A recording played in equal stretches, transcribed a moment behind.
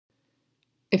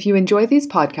If you enjoy these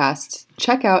podcasts,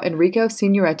 check out Enrico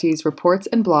Signoretti's reports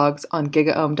and blogs on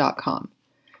gigaohm.com.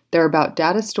 They're about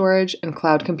data storage and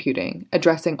cloud computing,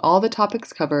 addressing all the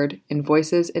topics covered in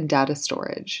Voices in Data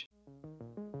Storage.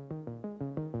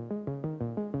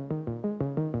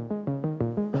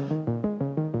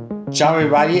 Ciao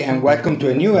everybody and welcome to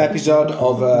a new episode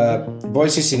of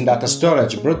Voices in Data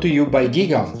Storage, brought to you by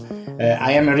GigaOhm.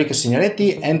 I am Enrico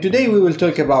Signoretti and today we will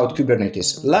talk about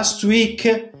Kubernetes. Last week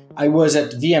I was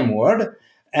at VMworld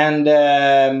and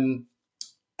I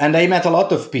met a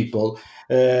lot of people.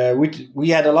 We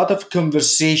had a lot of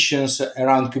conversations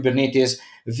around Kubernetes.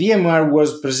 VMware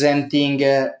was presenting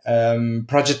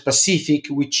Project Pacific,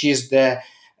 which is the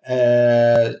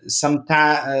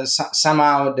somehow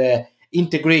the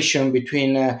integration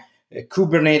between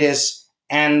Kubernetes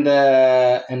and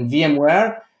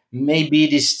VMware. Maybe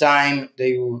this time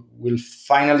they will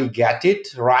finally get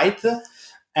it right.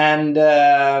 And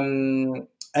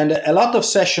a lot of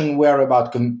sessions were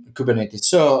about Kubernetes.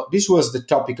 So this was the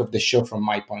topic of the show from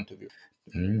my point of view.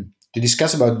 To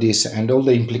discuss about this and all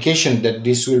the implications that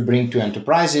this will bring to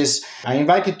enterprises, I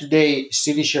invited today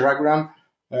Sirish Raghuram,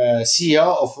 CEO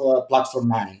of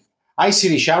Platform9. Hi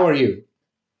Sirish, how are you?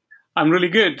 I'm really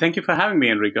good. Thank you for having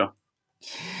me, Enrico.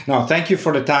 No, thank you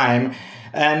for the time.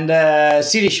 And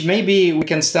Sirish, maybe we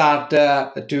can start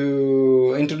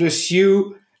to introduce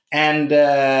you and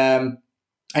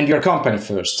your company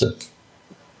first.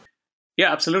 Yeah,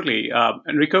 absolutely.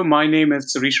 Enrico, my name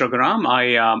is Sirish Raghuram.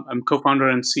 I'm co-founder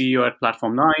and CEO at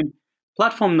Platform9.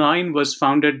 Platform9 was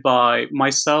founded by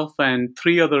myself and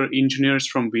three other engineers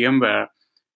from VMware.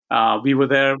 We were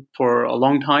there for a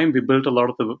long time. We built a lot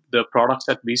of the products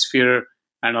at vSphere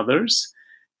and others.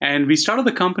 And we started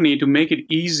the company to make it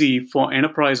easy for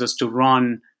enterprises to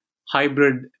run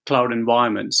hybrid cloud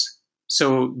environments.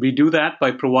 So we do that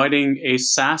by providing a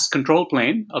SaaS control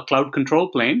plane, a cloud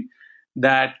control plane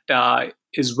that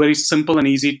is very simple and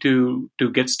easy to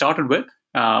get started with.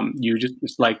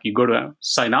 It's like you go to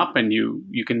sign up and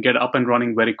you can get up and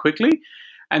running very quickly.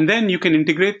 And then you can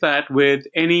integrate that with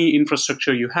any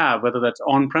infrastructure you have, whether that's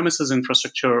on-premises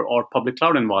infrastructure or public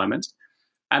cloud environments.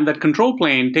 And that control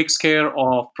plane takes care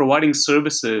of providing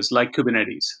services like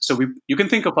Kubernetes. So you can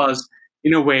think of us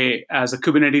in a way as a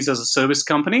Kubernetes as a service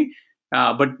company,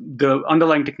 but the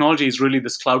underlying technology is really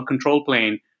this cloud control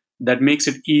plane that makes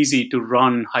it easy to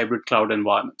run hybrid cloud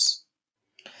environments.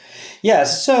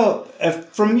 Yes. So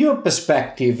from your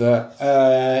perspective,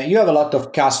 you have a lot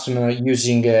of customers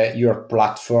using your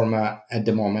platform at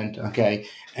the moment. Okay.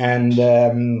 And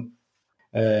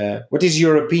what is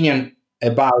your opinion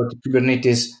about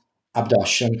Kubernetes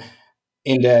adoption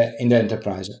in the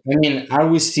enterprise? I mean, are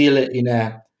we still in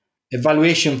a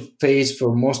evaluation phase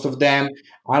for most of them?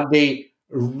 Are they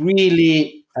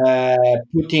really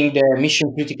putting the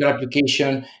mission critical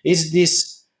application?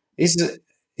 Is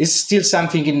still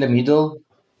something in the middle?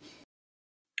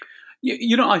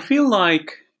 I feel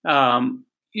like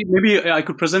maybe I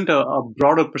could present a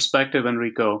broader perspective,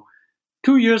 Enrico.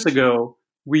 2 years ago,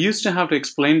 we used to have to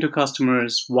explain to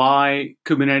customers why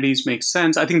Kubernetes makes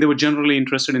sense. I think they were generally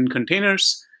interested in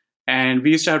containers, and we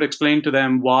used to have to explain to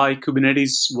them why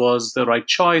Kubernetes was the right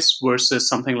choice versus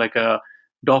something like a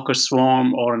Docker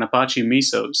Swarm or an Apache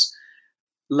Mesos.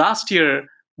 Last year,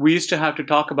 we used to have to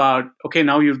talk about, okay,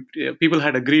 now people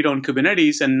had agreed on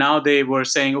Kubernetes, and now they were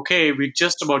saying, okay, we're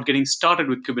just about getting started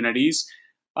with Kubernetes.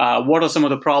 What are some of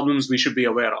the problems we should be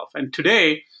aware of? And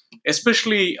today,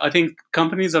 especially, I think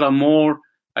companies that are more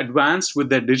advanced with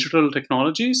their digital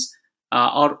technologies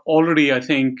are already, I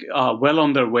think, well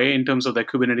on their way in terms of their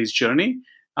Kubernetes journey.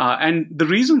 And the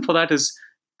reason for that is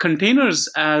containers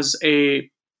as a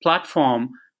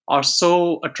platform are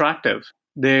so attractive.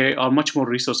 They are much more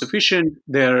resource efficient.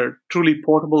 They're truly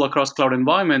portable across cloud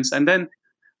environments. And then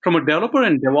from a developer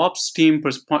and DevOps team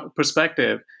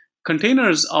perspective,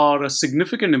 containers are a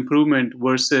significant improvement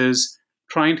versus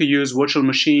trying to use virtual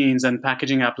machines and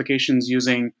packaging applications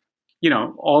using,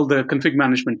 all the config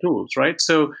management tools, right?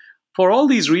 So for all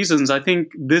these reasons, I think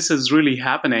this is really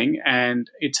happening and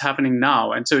it's happening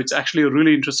now. And so it's actually a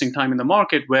really interesting time in the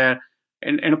market where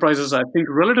enterprises are, I think,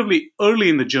 relatively early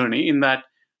in the journey in that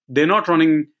they're not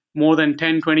running more than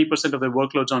 10, 20% of their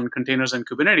workloads on containers and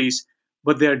Kubernetes,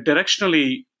 but they're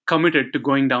directionally committed to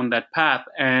going down that path.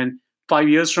 And 5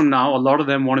 years from now, a lot of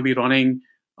them want to be running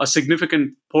a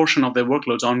significant portion of their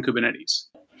workloads on Kubernetes.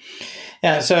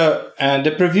 Yeah, so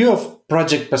the preview of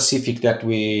Project Pacific that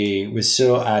we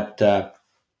saw at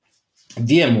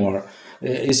VMware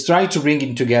is trying to bring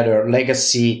in together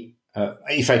legacy,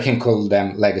 if I can call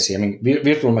them legacy, I mean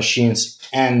virtual machines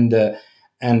and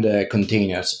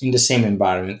containers in the same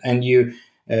environment. And you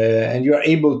and you are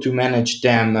able to manage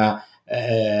them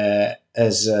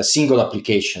as single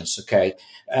applications. Okay,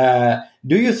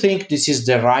 do you think this is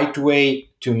the right way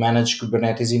to manage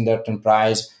Kubernetes in the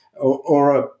enterprise,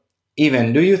 or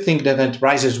even do you think that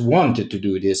enterprises wanted to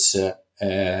do this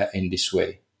in this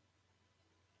way?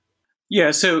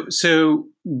 Yeah, so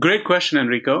great question,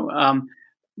 Enrico.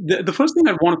 The first thing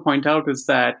I want to point out is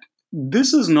that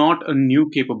this is not a new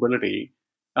capability.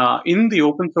 In the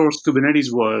open source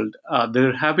Kubernetes world,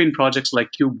 there have been projects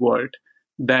like KubeVirt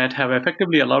that have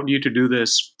effectively allowed you to do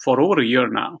this for over a year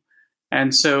now.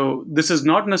 And so this is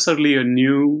not necessarily a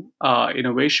new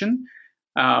innovation,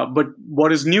 but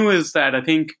what is new is that I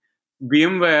think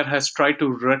VMware has tried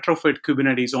to retrofit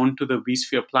Kubernetes onto the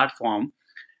vSphere platform.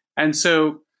 And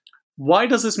so why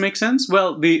does this make sense?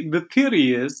 Well, the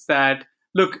theory is that,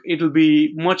 look, it'll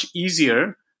be much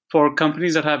easier for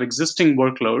companies that have existing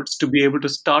workloads to be able to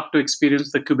start to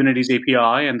experience the Kubernetes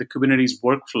API and the Kubernetes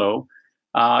workflow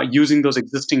using those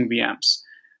existing VMs.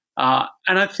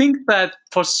 And I think that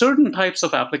for certain types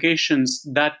of applications,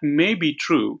 that may be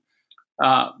true.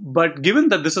 But given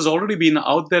that this has already been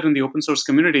out there in the open source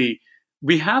community,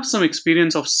 we have some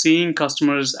experience of seeing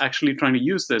customers actually trying to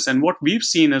use this. And what we've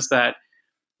seen is that,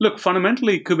 look,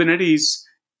 fundamentally, Kubernetes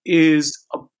is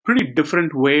a pretty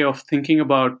different way of thinking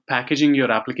about packaging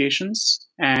your applications,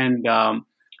 and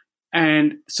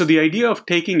so the idea of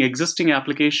taking existing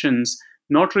applications,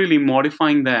 not really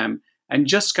modifying them, and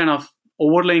just kind of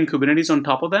overlaying Kubernetes on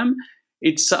top of them,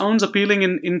 it sounds appealing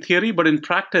in theory, but in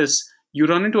practice, you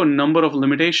run into a number of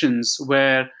limitations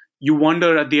where you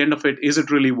wonder at the end of it, is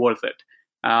it really worth it?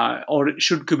 Or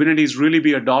should Kubernetes really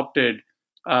be adopted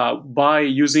by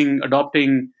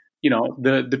adopting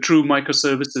the true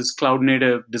microservices cloud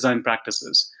native design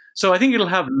practices? So I think it'll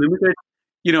have limited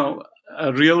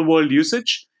real world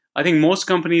usage. I think most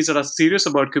companies that are serious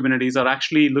about Kubernetes are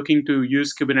actually looking to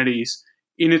use Kubernetes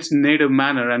in its native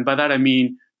manner, and by that I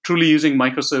mean truly using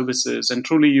microservices and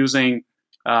truly using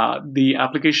the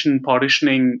application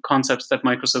partitioning concepts that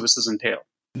microservices entail.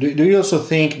 Do you also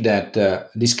think that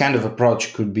this kind of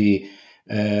approach could be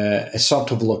a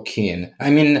sort of lock-in? I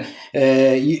mean,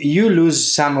 you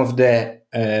lose some of the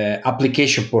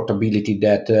application portability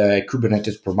that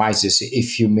Kubernetes provides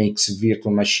if you mix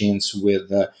virtual machines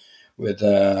with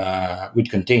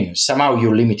containers. Somehow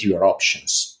you limit your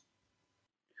options.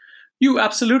 You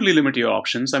absolutely limit your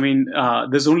options. I mean,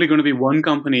 there's only going to be one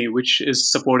company which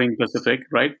is supporting Pacific,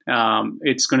 right?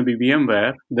 It's going to be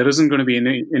VMware. There isn't going to be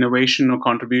any innovation or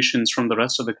contributions from the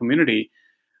rest of the community.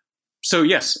 So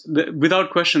yes, without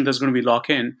question, there's going to be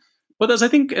lock-in. But there's, I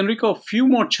think, Enrico, a few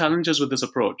more challenges with this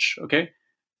approach. Okay,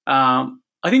 I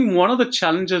think one of the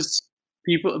challenges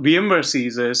VMware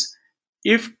sees is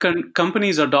if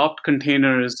companies adopt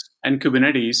containers and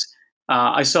Kubernetes.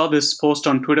 I saw this post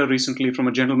on Twitter recently from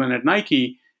a gentleman at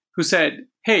Nike who said,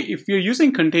 hey, if you're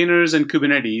using containers and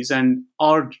Kubernetes and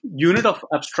our unit of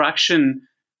abstraction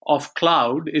of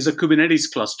cloud is a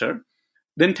Kubernetes cluster,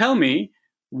 then tell me,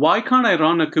 why can't I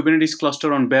run a Kubernetes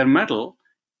cluster on bare metal?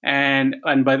 And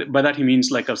by that he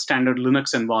means like a standard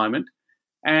Linux environment,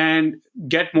 and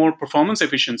get more performance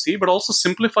efficiency, but also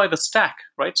simplify the stack,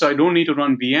 right? So I don't need to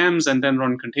run VMs and then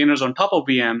run containers on top of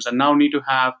VMs, and now need to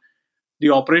have the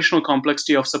operational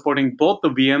complexity of supporting both the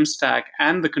VM stack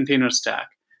and the container stack.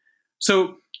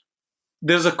 So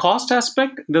there's a cost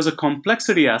aspect, there's a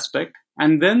complexity aspect,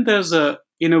 and then there's a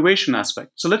innovation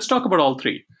aspect. So let's talk about all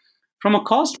three. From a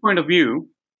cost point of view,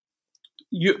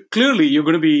 you're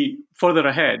going to be further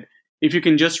ahead if you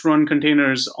can just run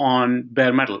containers on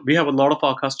bare metal. We have a lot of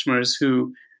our customers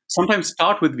who sometimes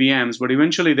start with VMs, but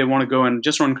eventually they want to go and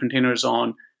just run containers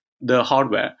on the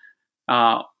hardware.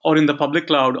 Or in the public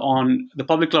cloud on the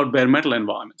public cloud bare metal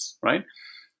environments, right?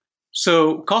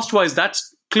 So cost-wise,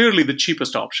 that's clearly the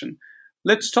cheapest option.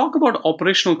 Let's talk about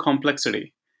operational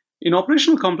complexity. In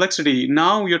operational complexity,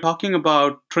 now you're talking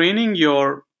about training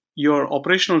your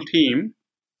operational team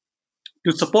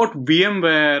to support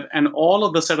VMware and all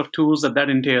of the set of tools that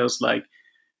entails, like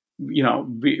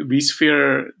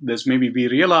vSphere. There's maybe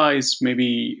vRealize,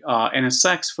 maybe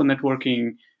NSX for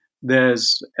networking.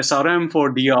 There's SRM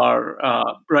for DR,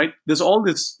 right? There's all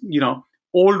this,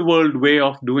 old world way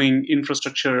of doing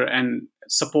infrastructure and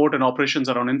support and operations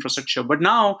around infrastructure. But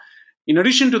now, in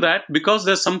addition to that, because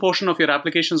there's some portion of your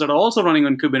applications that are also running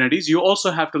on Kubernetes, you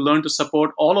also have to learn to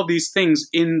support all of these things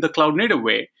in the cloud native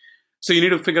way. So you need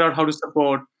to figure out how to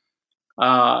support,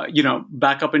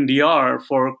 backup in DR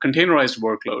for containerized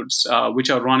workloads, which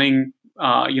are running,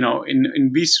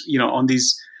 in these, on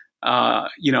these,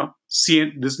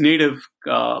 this native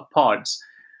pods.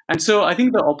 And so I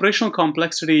think the operational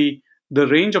complexity the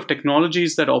range of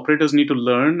technologies that operators need to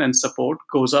learn and support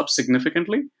goes up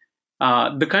significantly.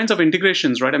 The kinds of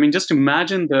integrations, right? I mean, just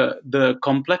imagine the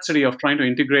complexity of trying to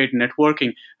integrate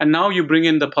networking. And now you bring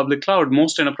in the public cloud.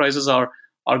 Most enterprises are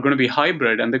going to be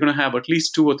hybrid, and they're going to have at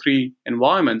least 2 or 3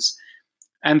 environments.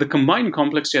 And the combined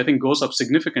complexity, I think, goes up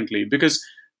significantly because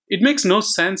it makes no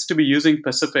sense to be using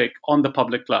Pacific on the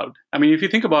public cloud. I mean, if you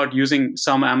think about using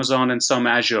some Amazon and some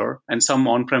Azure and some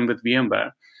on-prem with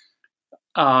VMware,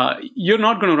 you're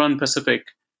not going to run Pacific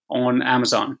on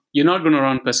Amazon. You're not going to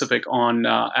run Pacific on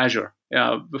Azure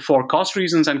for cost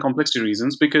reasons and complexity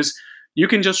reasons, because you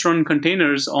can just run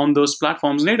containers on those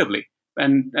platforms natively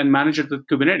and manage it with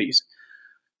Kubernetes.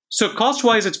 So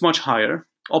cost-wise, it's much higher.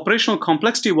 Operational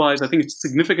complexity-wise, I think it's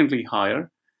significantly higher.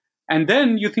 And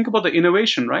then you think about the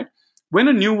innovation, right? When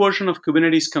a new version of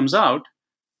Kubernetes comes out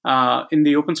in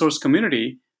the open source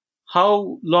community,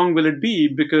 how long will it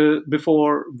be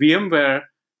before VMware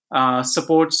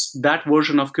supports that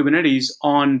version of Kubernetes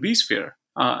on vSphere?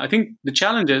 I think the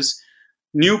challenge is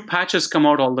new patches come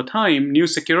out all the time, new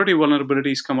security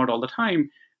vulnerabilities come out all the time,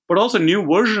 but also new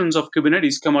versions of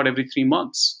Kubernetes come out every 3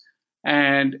 months.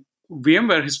 And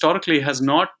VMware historically has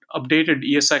not updated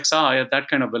ESXi at that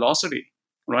kind of velocity,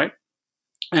 right?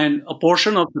 And a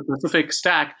portion of the Pacific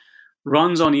stack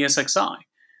runs on ESXi.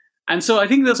 And so I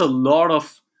think there's a lot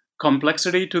of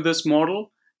complexity to this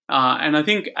model. And I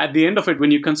think at the end of it,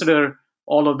 when you consider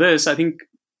all of this, I think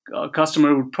a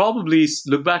customer would probably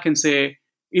look back and say,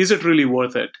 is it really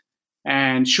worth it?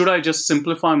 And should I just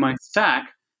simplify my stack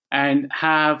and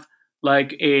have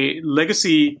like a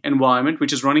legacy environment,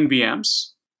 which is running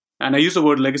VMs? And I use the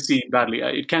word legacy badly.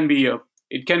 It can be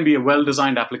a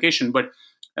well-designed application, but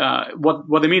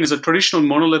what they mean is a traditional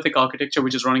monolithic architecture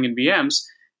which is running in VMs,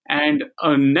 and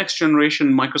a next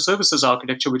generation microservices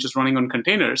architecture which is running on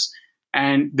containers.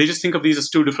 And they just think of these as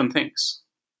 2 different things.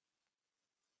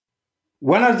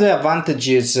 One of the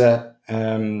advantages that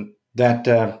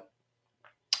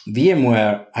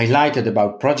VMware highlighted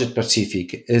about Project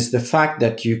Pacific is the fact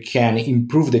that you can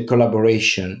improve the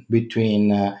collaboration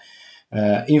between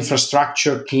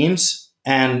infrastructure teams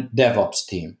and DevOps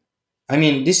team. I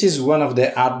mean, this is one of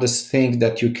the hardest things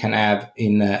that you can have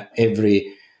in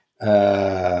every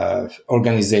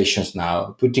organizations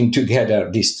now, putting together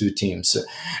these 2 teams.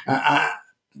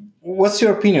 What's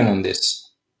your opinion on this?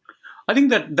 I think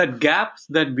that gap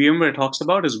that VMware talks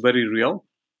about is very real.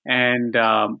 And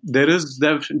there is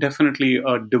definitely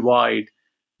a divide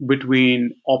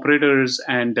between operators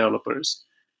and developers.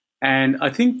 And I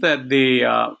think that they,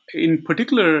 in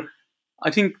particular,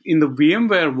 I think in the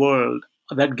VMware world,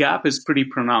 that gap is pretty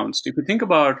pronounced. If you think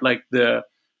about like the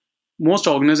most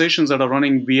organizations that are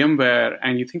running VMware,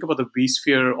 and you think about the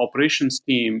vSphere operations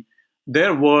team,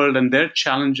 their world and their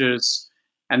challenges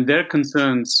and their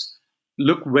concerns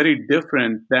look very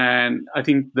different than I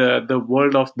think the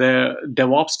world of the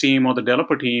DevOps team or the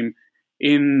developer team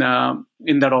in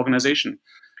that organization.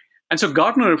 And so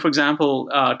Gartner, for example,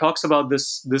 talks about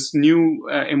this new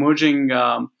emerging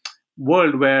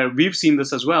world where we've seen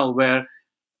this as well, where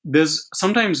there's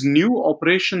sometimes new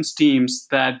operations teams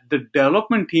that the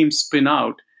development teams spin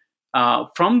out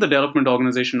from the development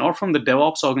organization or from the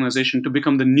DevOps organization to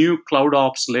become the new cloud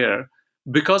ops layer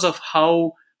because of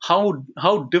how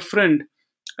different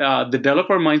the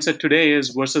developer mindset today is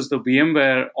versus the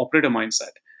VMware operator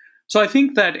mindset. So I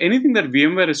think that anything that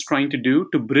VMware is trying to do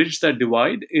to bridge that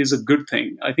divide is a good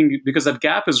thing. I think because that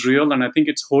gap is real, and I think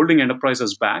it's holding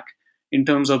enterprises back in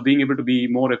terms of being able to be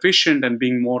more efficient and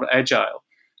being more agile.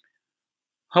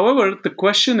 However, the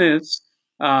question is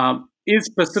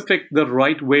Pacific the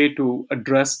right way to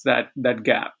address that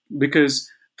gap? Because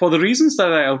for the reasons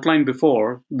that I outlined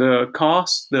before, the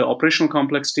cost, the operational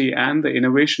complexity, and the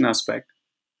innovation aspect,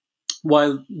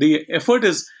 while the effort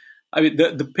is, I mean,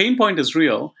 the pain point is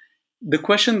real, the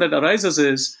question that arises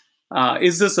is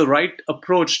this the right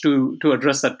approach to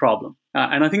address that problem?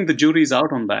 And I think the jury is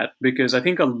out on that, because I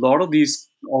think a lot of these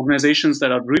organizations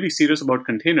that are really serious about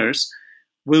containers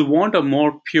will want a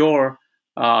more pure,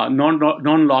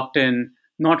 non-locked in,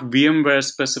 not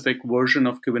VMware-specific version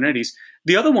of Kubernetes.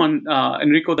 The other one,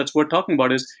 Enrico, that's worth talking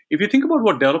about is, if you think about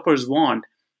what developers want,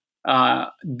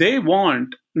 they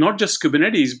want not just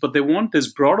Kubernetes, but they want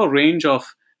this broader range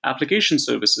of application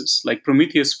services like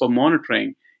Prometheus for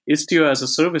monitoring, Istio as a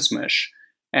service mesh,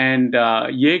 and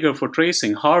Jaeger for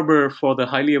tracing, Harbor for the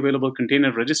highly available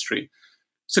container registry.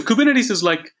 So Kubernetes is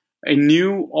like a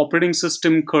new operating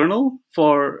system kernel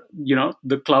for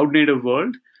the cloud native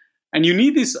world, and you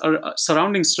need these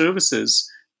surrounding services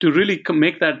to really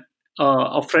make that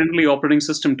a friendly operating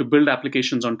system to build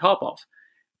applications on top of.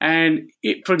 And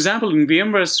for example, in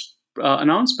VMware's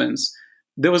announcements,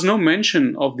 there was no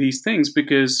mention of these things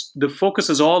because the focus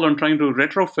is all on trying to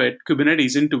retrofit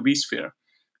Kubernetes into vSphere.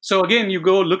 So again, you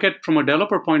go look at from a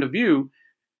developer point of view,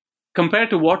 compared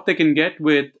to what they can get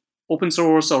with open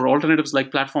source or alternatives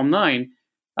like Platform9,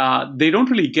 they don't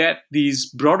really get these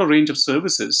broader range of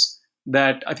services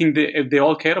that I think they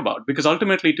all care about. Because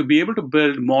ultimately, to be able to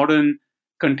build modern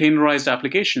containerized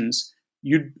applications,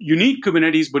 you need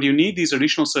Kubernetes, but you need these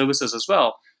additional services as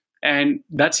well. And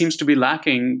that seems to be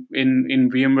lacking in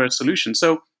VMware solutions.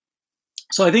 So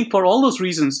I think for all those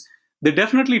reasons, they're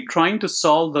definitely trying to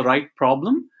solve the right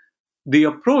problem. The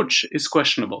approach is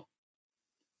questionable.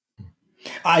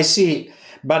 I see,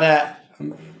 but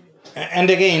and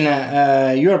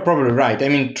again, you are probably right. I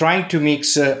mean, trying to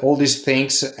mix all these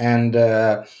things and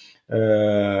somehow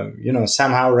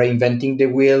reinventing the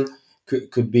wheel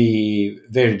could be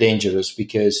very dangerous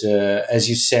because, as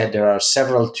you said, there are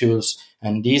several tools,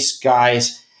 and these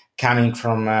guys coming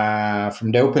from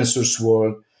the open source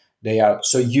world, they are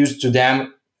so used to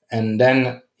them, and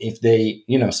then if they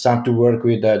start to work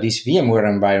with this VMware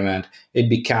environment, it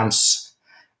becomes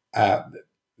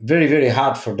very very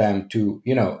hard for them to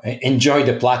enjoy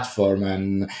the platform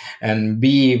and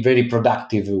be very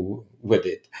productive with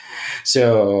it.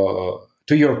 So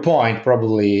to your point,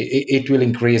 probably it will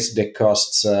increase the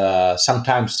costs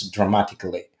sometimes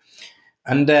dramatically.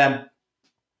 And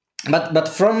but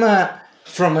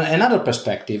from another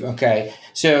perspective, okay,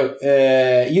 so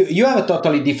you have a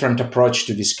totally different approach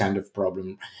to this kind of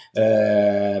problem.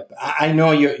 I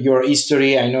know your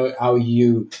history. I know how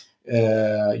you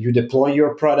deploy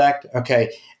your product.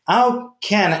 Okay, how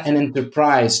can an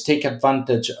enterprise take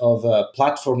advantage of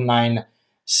Platform9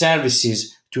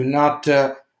 services to not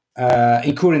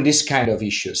incur in this kind of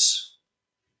issues?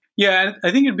 Yeah,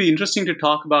 I think it'd be interesting to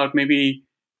talk about maybe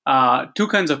two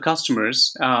kinds of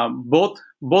customers. Both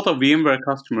are VMware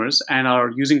customers and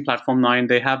are using Platform9.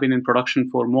 They have been in production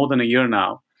for more than a year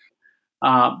now.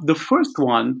 The first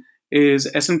one is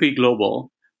S&P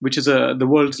Global, which is the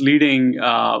world's leading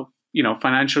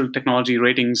financial technology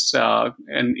ratings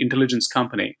and intelligence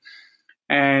company.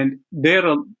 And they're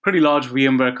a pretty large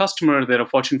VMware customer. They're a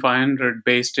Fortune 500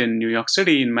 based in New York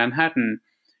City, in Manhattan.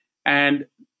 And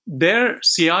their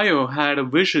CIO had a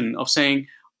vision of saying,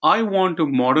 I want to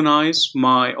modernize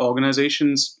my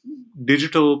organization's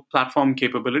digital platform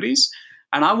capabilities,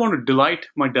 and I want to delight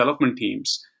my development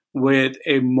teams with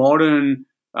a modern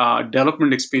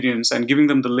development experience and giving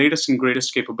them the latest and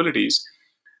greatest capabilities.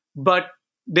 But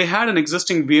they had an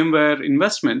existing VMware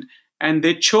investment, and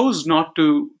they chose not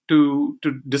to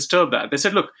disturb that. They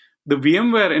said, look, the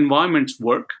VMware environments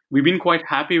work. We've been quite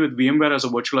happy with VMware as a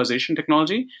virtualization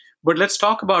technology, but let's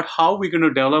talk about how we're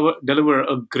going to deliver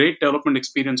a great development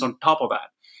experience on top of that.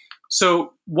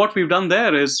 So what we've done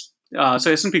there is,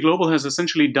 so S&P Global has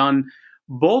essentially done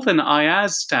both an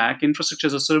IaaS stack, infrastructure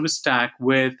as a service stack,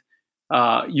 with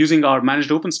using our managed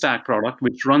OpenStack product,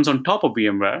 which runs on top of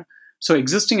VMware. So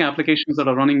existing applications that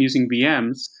are running using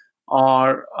VMs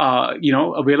are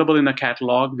available in a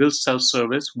catalog, will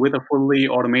self-service with a fully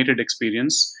automated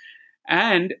experience.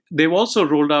 And they've also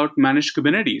rolled out managed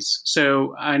Kubernetes.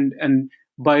 So and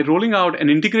by rolling out an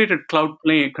integrated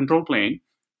control plane,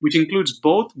 which includes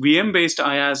both VM-based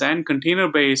IaaS and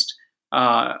container-based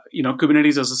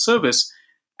Kubernetes as a service,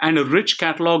 and a rich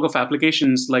catalog of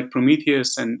applications like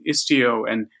Prometheus and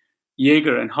Istio and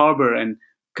Jaeger and Harbor and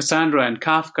Cassandra and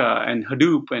Kafka and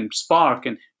Hadoop and Spark,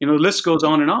 and the list goes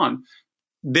on and on.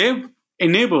 They've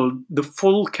enabled the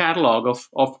full catalog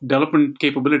of development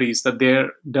capabilities that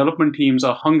their development teams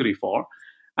are hungry for.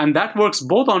 And that works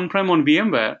both on-prem on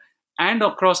VMware and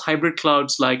across hybrid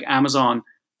clouds like Amazon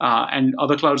and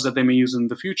other clouds that they may use in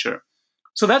the future.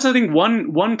 So that's, I think,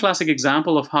 one classic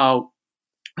example of how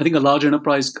I think a large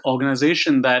enterprise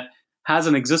organization that has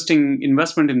an existing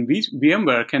investment in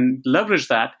VMware can leverage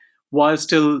that while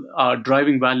still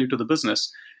driving value to the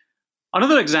business.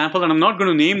 Another example, and I'm not going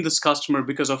to name this customer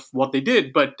because of what they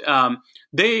did, but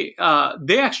they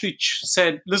actually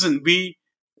said, listen,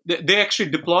 they actually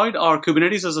deployed our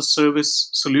Kubernetes as a service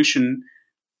solution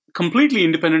completely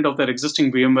independent of their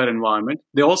existing VMware environment.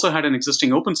 They also had an existing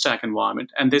OpenStack environment,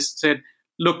 and they said,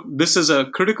 look, this is a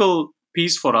critical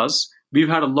piece for us. We've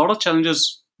had a lot of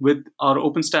challenges with our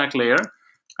OpenStack layer.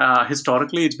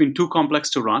 Historically, it's been too complex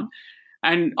to run.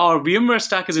 And our VMware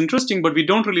stack is interesting, but we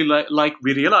don't really like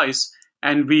vRealize,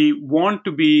 and we want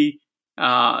to be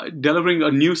delivering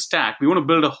a new stack. We want to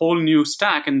build a whole new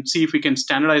stack and see if we can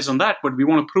standardize on that, but we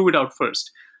want to prove it out first.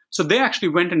 So they actually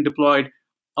went and deployed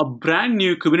a brand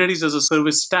new Kubernetes as a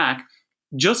service stack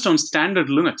just on standard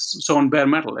Linux, so on bare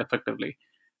metal, effectively.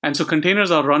 And so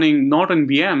containers are running not on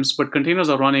VMs, but containers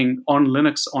are running on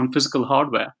Linux on physical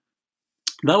hardware.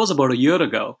 That was about a year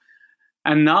ago,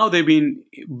 and now they've been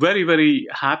very, very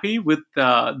happy with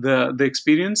the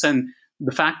experience. And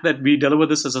the fact that we deliver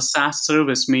this as a SaaS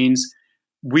service means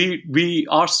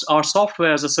our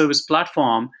software as a service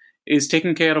platform is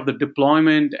taking care of the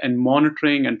deployment and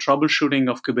monitoring and troubleshooting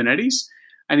of Kubernetes.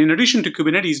 And in addition to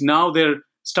Kubernetes, now they're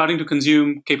starting to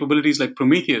consume capabilities like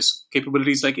Prometheus,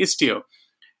 capabilities like Istio,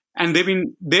 and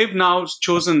they've now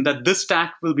chosen that this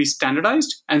stack will be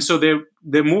standardized, and so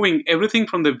they're moving everything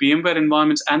from their VMware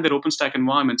environments and their OpenStack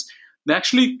environments. They're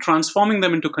actually transforming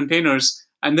them into containers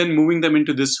and then moving them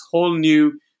into this whole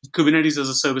new Kubernetes as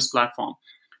a service platform.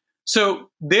 So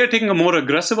they're taking a more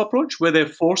aggressive approach where they're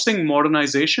forcing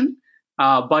modernization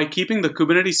by keeping the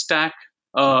Kubernetes stack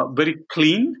very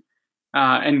clean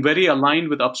and very aligned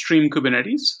with upstream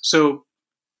Kubernetes. So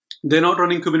they're not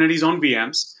running Kubernetes on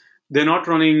VMs. They're not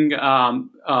running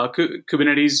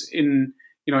Kubernetes in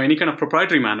any kind of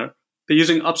proprietary manner. They're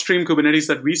using upstream Kubernetes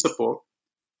that we support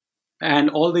and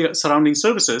all the surrounding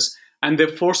services, and they're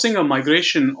forcing a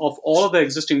migration of all of their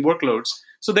existing workloads.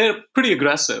 So they're pretty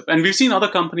aggressive. And we've seen other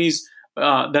companies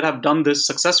that have done this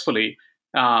successfully,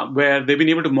 where they've been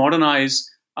able to modernize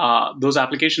those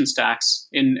application stacks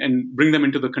and bring them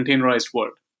into the containerized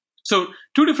world. So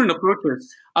two different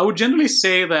approaches. I would generally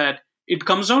say that it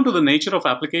comes down to the nature of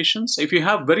applications. If you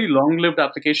have very long-lived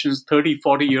applications, 30,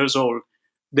 40 years old,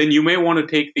 then you may want to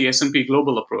take the S&P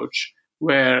Global approach,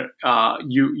 where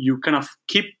you kind of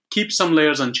keep some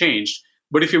layers unchanged.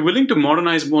 But if you're willing to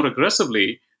modernize more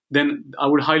aggressively, then I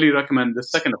would highly recommend the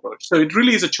second approach. So it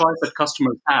really is a choice that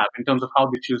customers have in terms of how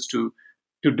they choose to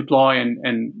deploy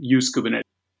and use Kubernetes.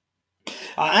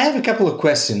 I have a couple of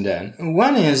questions then.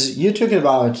 One is you're talking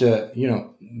about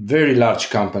very large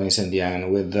companies in the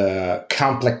end with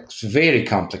complex, very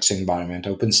complex environment,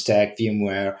 OpenStack,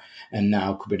 VMware, and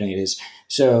now Kubernetes.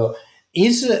 So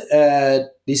is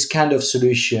this kind of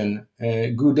solution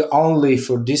good only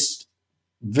for this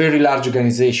very large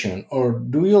organization, or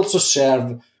do we also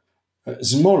serve a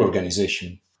small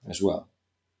organization as well?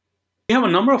 We have a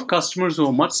number of customers who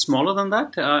are much smaller than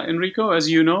that, Enrico. As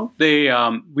you know,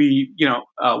 one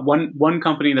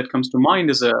company that comes to mind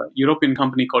is a European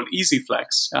company called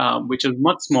EasyFlex, which is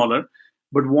much smaller,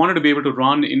 but wanted to be able to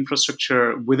run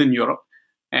infrastructure within Europe,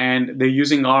 and they're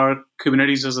using our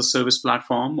Kubernetes as a service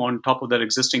platform on top of their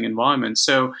existing environment.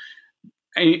 So,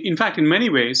 in fact, in many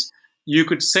ways, you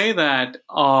could say that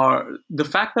the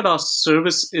fact that our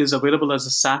service is available as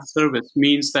a SaaS service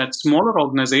means that smaller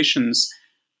organizations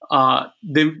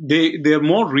they're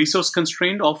more resource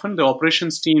constrained. Often the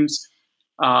operations teams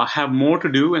have more to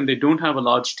do, and they don't have a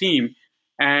large team.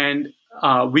 And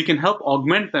we can help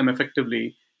augment them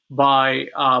effectively by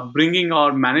bringing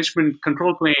our management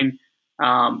control plane.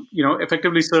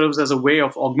 Effectively serves as a way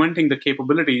of augmenting the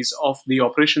capabilities of the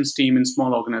operations team in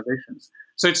small organizations.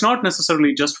 So it's not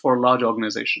necessarily just for large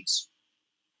organizations.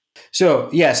 So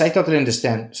yes, I totally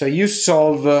understand. So you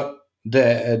solve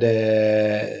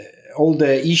the all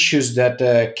the issues that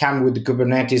come with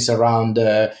Kubernetes around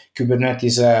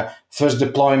Kubernetes first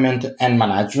deployment and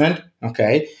management.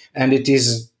 Okay, and it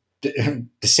is the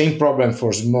same problem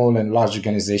for small and large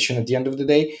organization at the end of the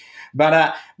day.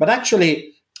 But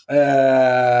actually,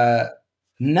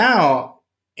 now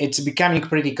it's becoming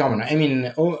pretty common. I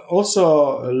mean,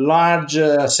 also large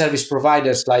service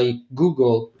providers like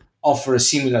Google offer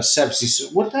similar services.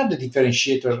 What are the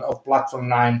differentiators of Platform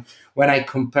 9 when I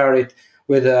compare it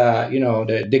with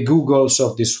the Googles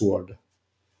of this world?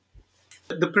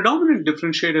 The predominant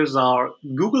differentiators are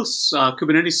Google's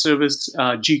Kubernetes service,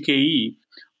 GKE,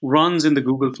 runs in the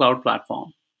Google Cloud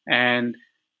Platform. And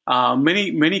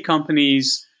many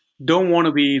companies don't want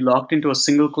to be locked into a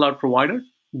single cloud provider.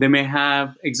 They may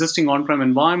have existing on-prem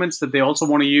environments that they also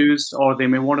want to use, or they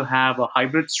may want to have a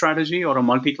hybrid strategy or a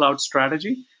multi-cloud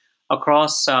strategy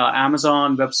across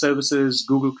Amazon Web Services,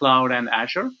 Google Cloud, and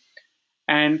Azure.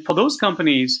 And for those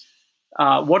companies,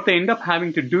 what they end up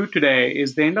having to do today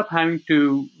is they end up having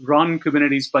to run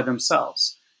Kubernetes by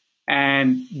themselves.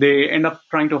 And they end up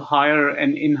trying to hire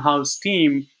an in-house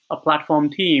team, a platform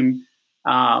team,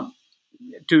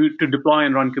 to deploy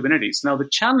and run Kubernetes. Now, the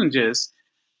challenge is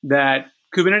that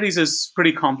Kubernetes is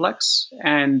pretty complex,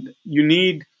 and you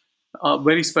need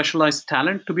very specialized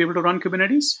talent to be able to run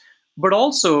Kubernetes. But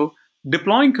also,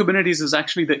 deploying Kubernetes is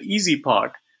actually the easy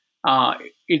part.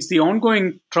 It's the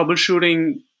ongoing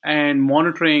troubleshooting and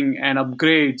monitoring and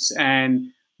upgrades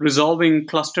and resolving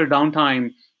cluster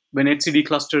downtime when HCD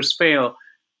clusters fail.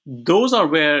 Those are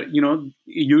where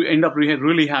you end up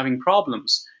really having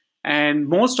problems. And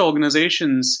most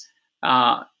organizations,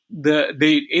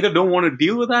 they either don't want to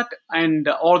deal with that,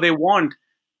 or they want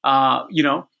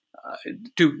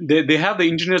they have the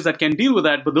engineers that can deal with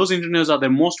that, but those engineers are their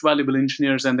most valuable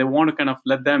engineers, and they want to kind of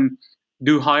let them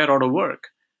do higher order work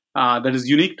that is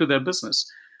unique to their business.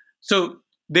 So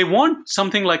they want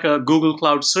something like a Google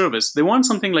Cloud Service. They want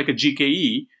something like a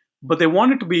GKE, but they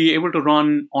want it to be able to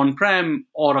run on-prem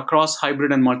or across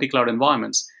hybrid and multi-cloud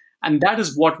environments. And that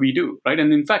is what we do, right?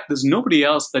 And in fact, there's nobody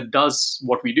else that does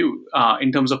what we do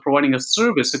in terms of providing a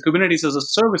service. So Kubernetes is a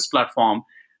service platform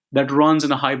that runs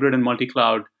in a hybrid and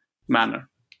multi-cloud manner.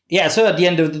 Yeah. So at the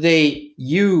end of the day,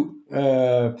 you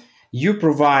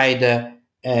provide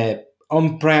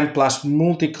on-prem plus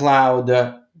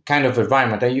multi-cloud kind of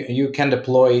environment. You can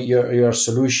deploy your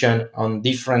solution on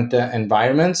different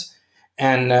environments,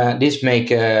 and this make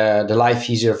the life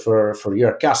easier for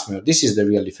your customer. This is the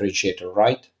real differentiator,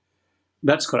 right?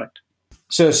 That's correct.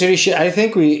 So, Sirish, I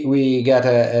think we got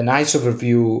a nice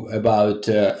overview about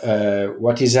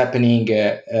what is happening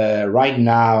right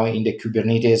now in the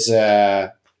Kubernetes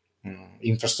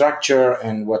infrastructure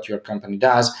and what your company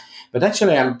does. But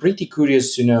actually, I'm pretty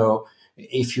curious to know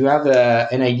if you have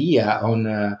an idea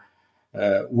on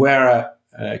where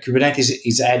Kubernetes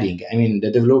is heading. I mean, the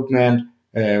development,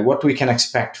 what we can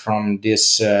expect from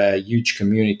this huge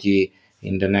community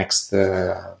in the next,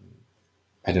 1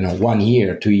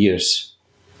 year, 2 years.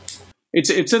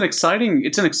 It's an exciting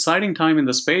time in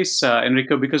the space,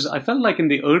 Enrico, because I felt like in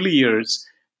the early years,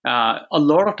 a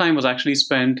lot of time was actually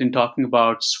spent in talking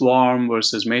about Swarm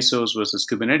versus Mesos versus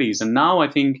Kubernetes, and now I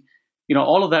think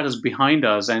all of that is behind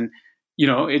us, and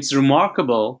it's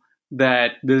remarkable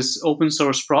that this open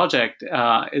source project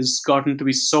is gotten to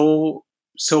be so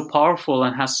powerful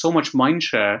and has so much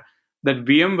mindshare that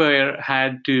VMware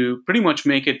had to pretty much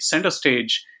make it center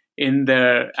stage in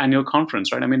their annual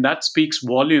conference, right? I mean, that speaks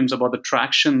volumes about the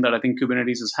traction that I think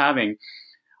Kubernetes is having.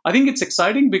 I think it's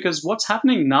exciting because what's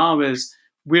happening now is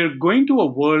we're going to a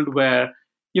world where,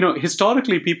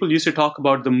 historically people used to talk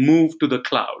about the move to the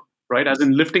cloud, right? As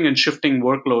in lifting and shifting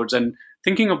workloads and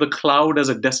thinking of the cloud as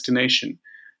a destination.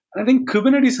 And I think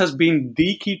Kubernetes has been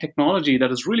the key technology that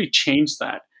has really changed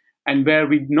that. And where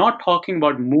we're not talking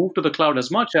about move to the cloud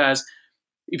as much as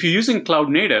if you're using cloud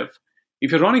native,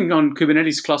 if you're running on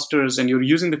Kubernetes clusters and you're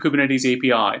using the Kubernetes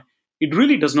API, it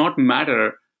really does not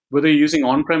matter whether you're using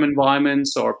on-prem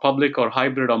environments or public or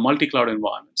hybrid or multi-cloud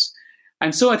environments.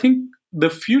 And so I think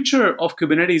the future of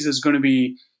Kubernetes is going to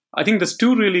be, I think there's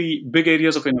two really big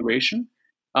areas of innovation.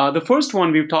 The first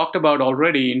one we've talked about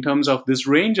already in terms of this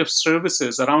range of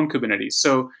services around Kubernetes.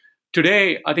 So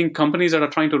today, I think companies that are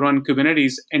trying to run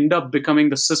Kubernetes end up becoming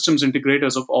the systems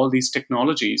integrators of all these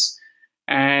technologies.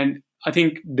 And I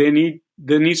think there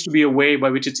needs to be a way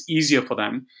by which it's easier for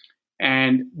them.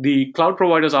 And the cloud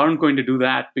providers aren't going to do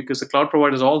that because the cloud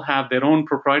providers all have their own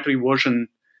proprietary version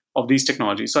of these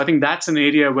technologies. So I think that's an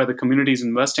area where the community is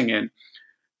investing in.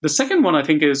 The second one, I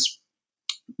think, is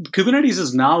Kubernetes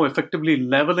is now effectively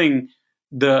leveling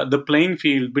the playing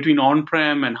field between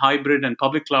on-prem and hybrid and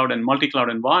public cloud and multi-cloud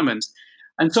environments.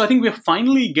 And so I think we're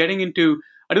finally getting into,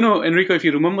 I don't know, Enrico, if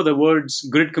you remember the words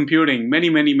grid computing many,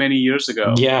 many, many years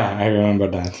ago. Yeah, I remember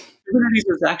that. Kubernetes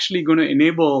is actually going to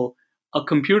enable a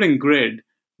computing grid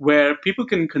where people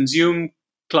can consume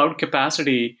cloud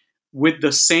capacity with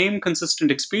the same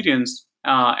consistent experience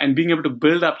and being able to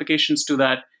build applications to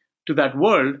that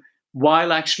world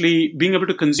while actually being able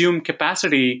to consume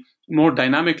capacity more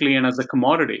dynamically and as a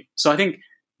commodity. So I think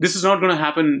this is not going to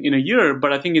happen in a year,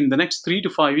 but I think in the next 3 to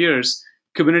 5 years,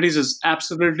 Kubernetes is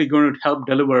absolutely going to help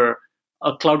deliver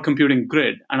a cloud computing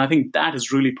grid. And I think that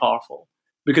is really powerful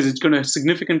because it's going to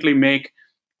significantly make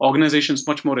organizations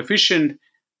much more efficient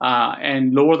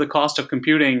and lower the cost of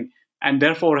computing and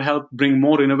therefore help bring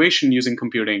more innovation using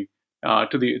computing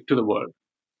to the world.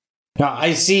 Now,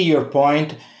 I see your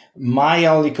point. My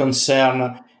only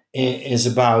concern is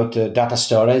about data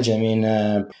storage. I mean,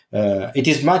 it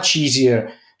is much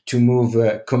easier to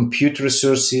move compute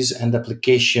resources and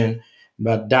application,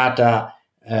 but data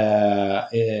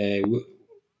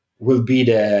will be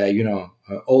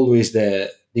always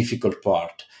the difficult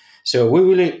part. So we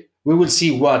will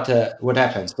see what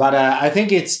happens. But I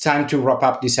think it's time to wrap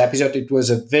up this episode. It was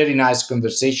a very nice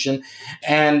conversation,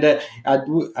 and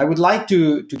I would like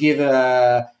to give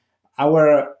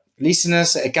our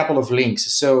listeners a couple of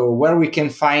links. So where we can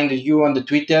find you on the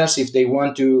Twitters if they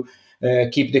want to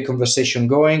keep the conversation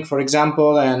going, for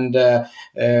example, and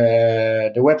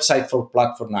the website for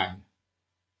Platform9.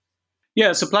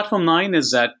 Yeah, so Platform9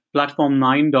 is at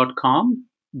platform9.com.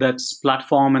 That's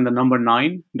platform and the number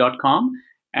 9.com.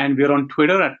 And we're on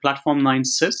Twitter at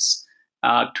Platform9sys.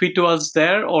 Tweet to us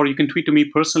there, or you can tweet to me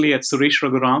personally at Sirish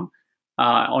Raghuram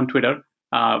on Twitter.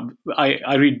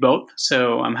 I read both,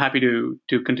 so I'm happy to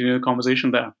continue the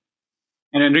conversation there.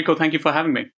 And Enrico, thank you for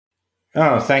having me.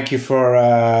 Oh, thank you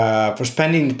for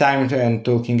spending the time and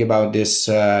talking about this,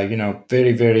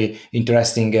 very, very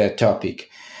interesting topic.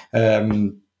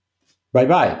 Bye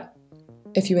bye.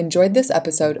 If you enjoyed this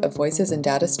episode of Voices in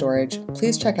Data Storage,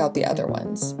 please check out the other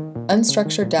ones.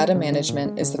 Unstructured data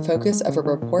management is the focus of a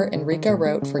report Enrico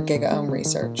wrote for GigaOM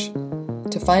Research.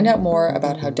 To find out more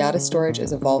about how data storage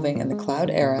is evolving in the cloud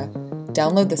era,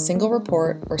 download the single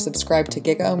report or subscribe to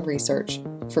GigaOM Research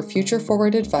for future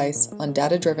forward advice on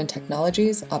data-driven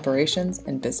technologies, operations,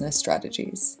 and business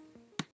strategies.